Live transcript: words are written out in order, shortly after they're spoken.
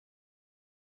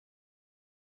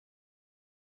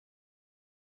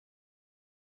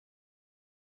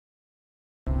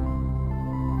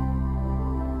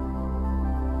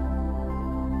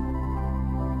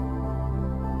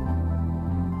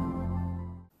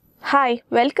Hi,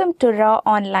 welcome to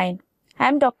Raaonline. I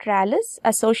am Dr. Alice,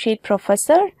 Associate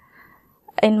Professor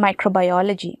in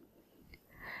Microbiology.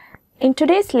 In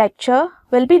today's lecture,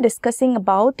 we'll be discussing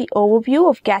about the overview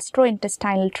of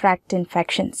gastrointestinal tract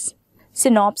infections.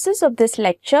 Synopsis of this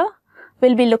lecture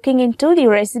will be looking into the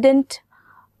resident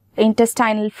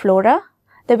intestinal flora,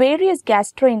 the various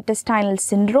gastrointestinal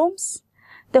syndromes,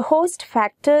 the host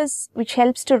factors which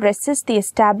helps to resist the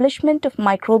establishment of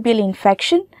microbial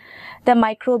infection, the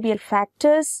microbial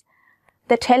factors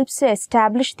that helps to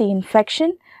establish the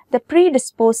infection, the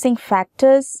predisposing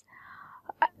factors,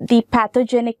 the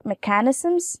pathogenic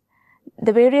mechanisms,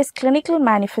 the various clinical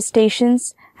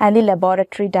manifestations, and the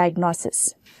laboratory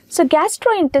diagnosis. So,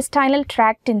 gastrointestinal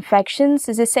tract infections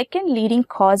is the second leading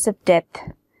cause of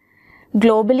death.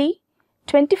 Globally,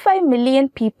 25 million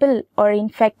people are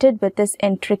infected with these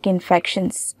enteric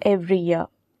infections every year.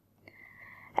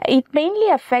 It mainly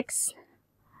affects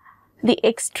the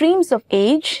extremes of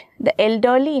age, the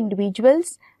elderly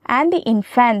individuals, and the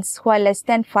infants who are less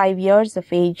than 5 years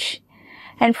of age.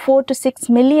 And 4 to 6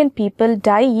 million people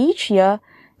die each year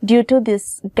due to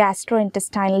this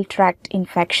gastrointestinal tract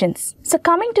infections. So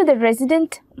coming to the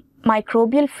resident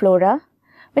microbial flora,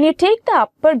 when you take the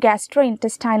upper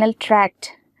gastrointestinal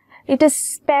tract, it is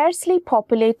sparsely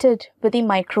populated with the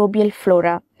microbial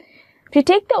flora. If you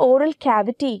take the oral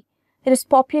cavity, it is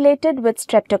populated with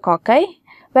streptococci,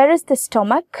 whereas the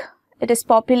stomach, it is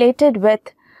populated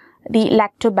with the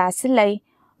lactobacilli,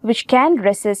 which can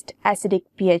resist acidic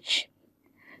pH.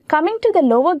 Coming to the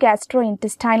lower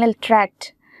gastrointestinal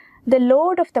tract, the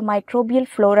load of the microbial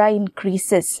flora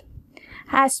increases.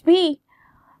 As we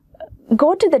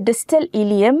go to the distal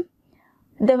ileum,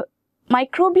 the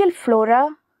microbial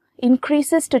flora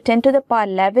increases to 10 to the power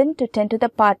 11 to 10 to the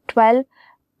power 12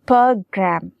 per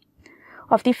gram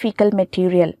of the fecal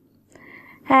material.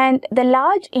 And the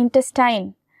large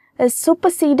intestine is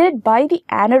superseded by the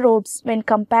anaerobes when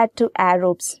compared to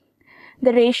aerobes.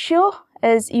 The ratio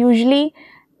is usually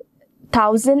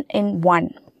 1000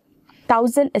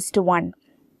 is to 1.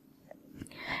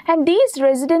 And these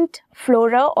resident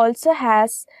flora also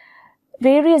has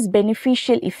various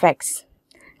beneficial effects,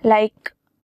 like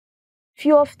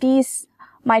few of these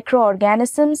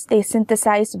microorganisms, they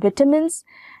synthesize vitamins,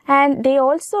 and they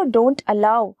also don't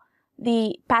allow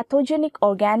the pathogenic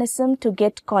organism to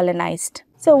get colonized.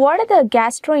 So what are the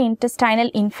gastrointestinal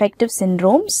infective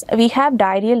syndromes? We have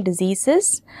diarrheal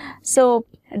diseases. So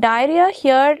diarrhea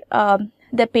here,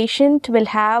 the patient will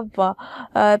have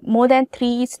more than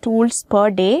 3 stools per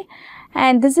day,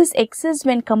 and this is excess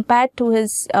when compared to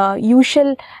his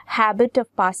usual habit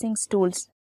of passing stools.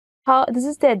 This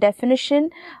is the definition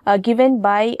given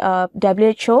by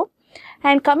WHO.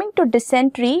 And coming to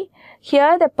dysentery,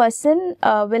 here the person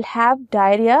will have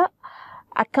diarrhea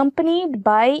accompanied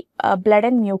by blood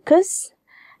and mucus,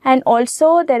 and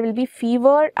also there will be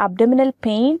fever, abdominal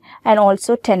pain, and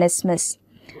also tenesmus.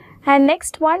 And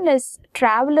next one is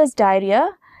traveler's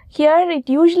diarrhea. Here it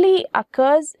usually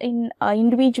occurs in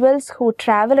individuals who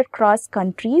travel across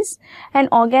countries, and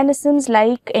organisms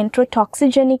like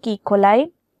enterotoxigenic E.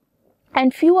 coli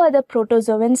and few other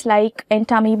protozoans like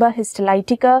Entamoeba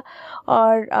histolytica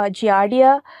or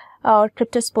Giardia or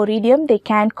Cryptosporidium, they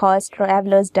can cause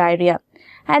traveler's diarrhea.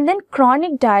 And then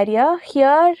chronic diarrhea,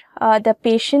 here the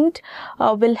patient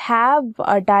will have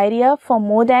diarrhea for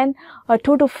more than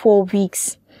 2 to 4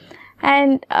 weeks.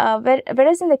 And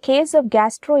whereas in the case of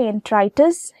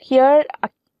gastroenteritis, here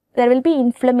there will be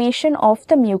inflammation of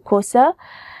the mucosa,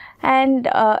 and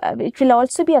it will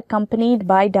also be accompanied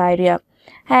by diarrhea.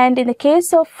 And in the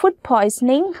case of food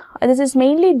poisoning, this is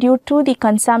mainly due to the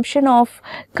consumption of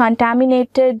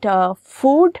contaminated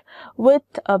food with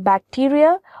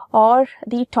bacteria or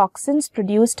the toxins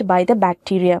produced by the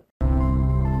bacteria.